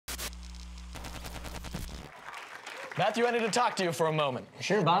Matthew, I need to talk to you for a moment.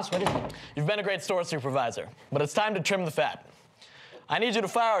 Sure, boss. What is it? You've been a great store supervisor, but it's time to trim the fat. I need you to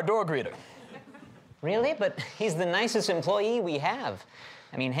fire our door greeter. Really? But he's the nicest employee we have.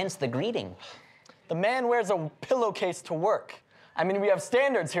 I mean, hence the greeting. The man wears a pillowcase to work. I mean, we have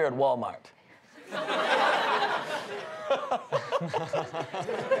standards here at Walmart.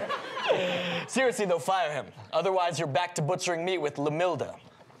 Seriously, though, fire him. Otherwise, you're back to butchering meat with Lamilda.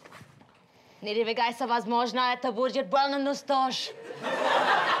 Не ревигайся, возможно, это будет больно, но что ж.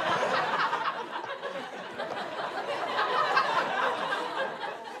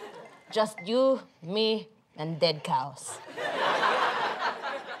 Just you, me, and dead cows.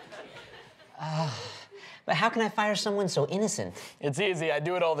 But how can I fire someone so innocent? It's easy. I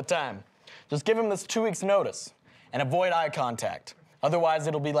do it all the time. Just give him this 2 weeks' notice and avoid eye contact. Otherwise,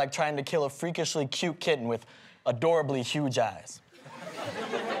 it'll be like trying to kill a freakishly cute kitten with adorably huge eyes.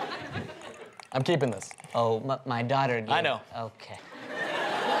 I'm keeping this. Oh, my daughter gave... I know. Okay.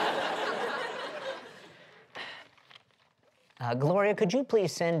 Gloria, could you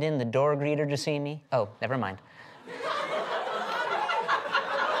please send in the door greeter to see me? Oh, never mind.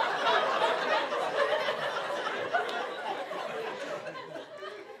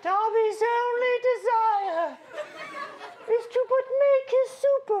 Dobby's only desire is to put make his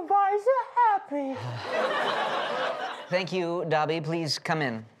supervisor happy. Thank you, Dobby. Please come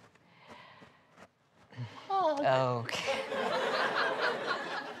in. Oh. Okay.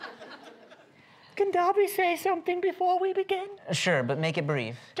 Can Dobby say something before we begin? Sure, but make it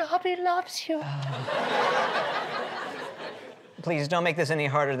brief. Dobby loves you. Please, don't make this any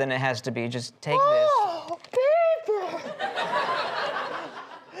harder than it has to be. Just take Oh, baby!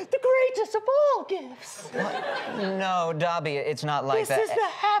 The greatest of all gifts. this. No, Dobby, it's not like that. This is the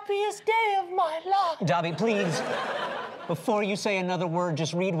happiest day of my life. Dobby, please, before you say another word,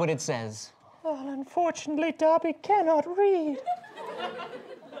 just read what it says. Well, unfortunately, Dobby cannot read.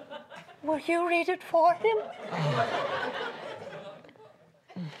 Will you read it for him?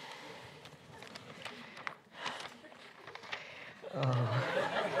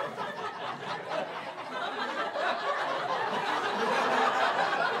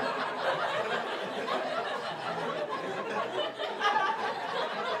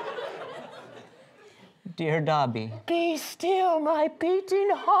 Dear Dobby, Be still, my beating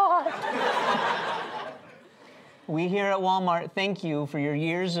heart. we here at Walmart thank you for your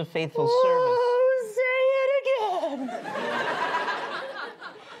years of faithful service. Oh, say it again.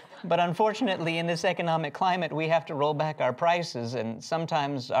 But unfortunately, in this economic climate, we have to roll back our prices and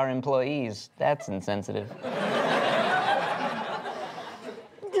sometimes our employees. That's insensitive.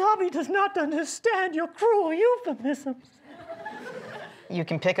 Dobby does not understand your cruel euphemisms. You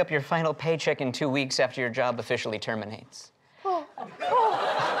can pick up your final paycheck in 2 weeks after your job officially terminates. Oh,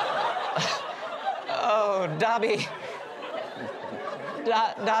 Dobby.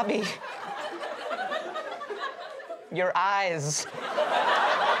 Dobby. Your eyes.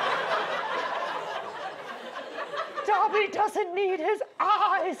 Dobby doesn't need his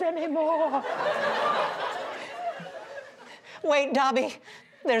eyes anymore. Wait, Dobby.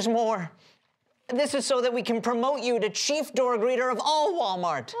 There's more. This is so that we can promote you to chief door greeter of all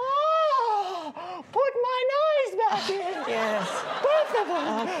Walmart. Oh, put my eyes back in. Yes. Both of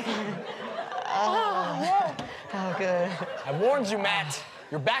them. Oh, good. I warned you, Matt.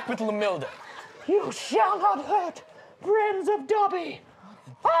 You're back with Lamilda. You shall not hurt friends of Dobby.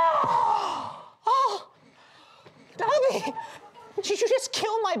 Oh, Dobby, did you just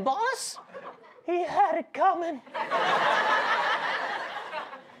kill my boss? He had it coming.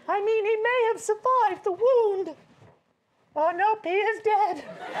 I mean, he may have survived the wound. Oh, nope, he is dead.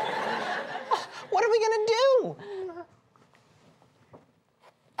 What are we gonna do?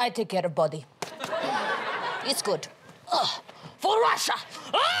 I take care of body. It's good. For Russia!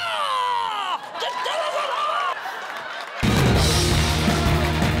 Ah!